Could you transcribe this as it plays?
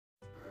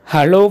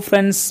Hello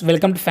friends,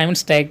 welcome to 5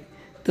 Minutes Tech.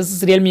 This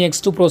is Realme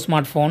X2 Pro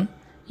smartphone.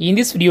 In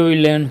this video, we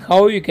will learn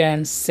how you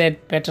can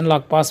set pattern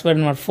lock password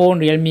on your phone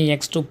Realme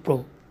X2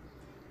 Pro.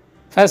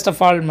 First of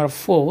all, on your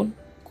phone,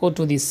 go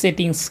to the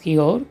settings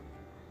here.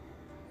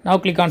 Now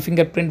click on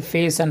fingerprint,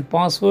 face and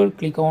password.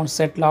 Click on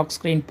set lock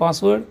screen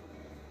password.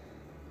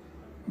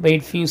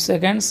 Wait few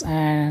seconds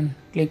and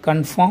click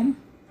confirm.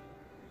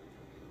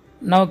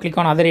 Now click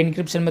on other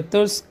encryption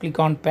methods. Click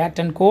on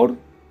pattern code.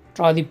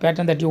 Draw the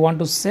pattern that you want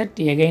to set.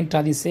 Again,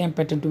 draw the same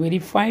pattern to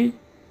verify.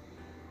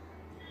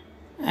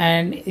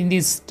 And in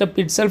this step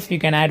itself, you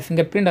can add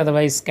fingerprint,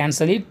 otherwise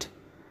cancel it.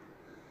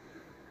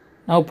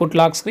 Now put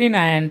lock screen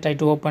and try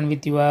to open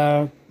with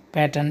your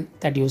pattern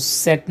that you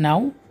set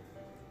now.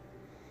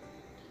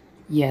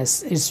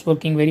 Yes, it's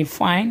working very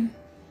fine.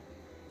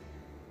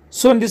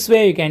 So in this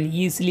way, you can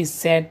easily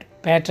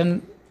set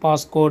pattern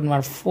passcode on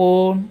your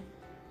phone.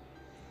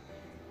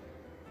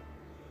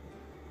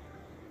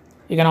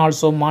 You can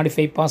also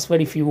modify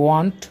password if you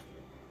want.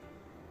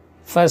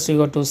 First you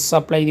go to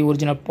supply the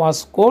original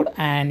passcode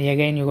and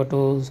again you go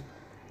to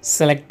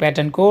select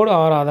pattern code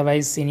or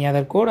otherwise any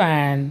other code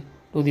and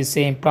do the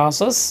same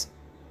process.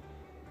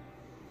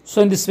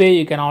 So in this way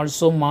you can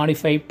also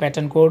modify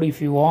pattern code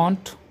if you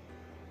want.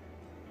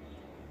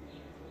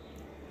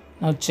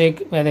 Now check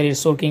whether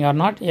it's working or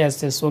not.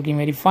 Yes, it's working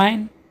very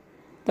fine.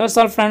 That's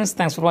all friends.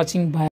 Thanks for watching. Bye.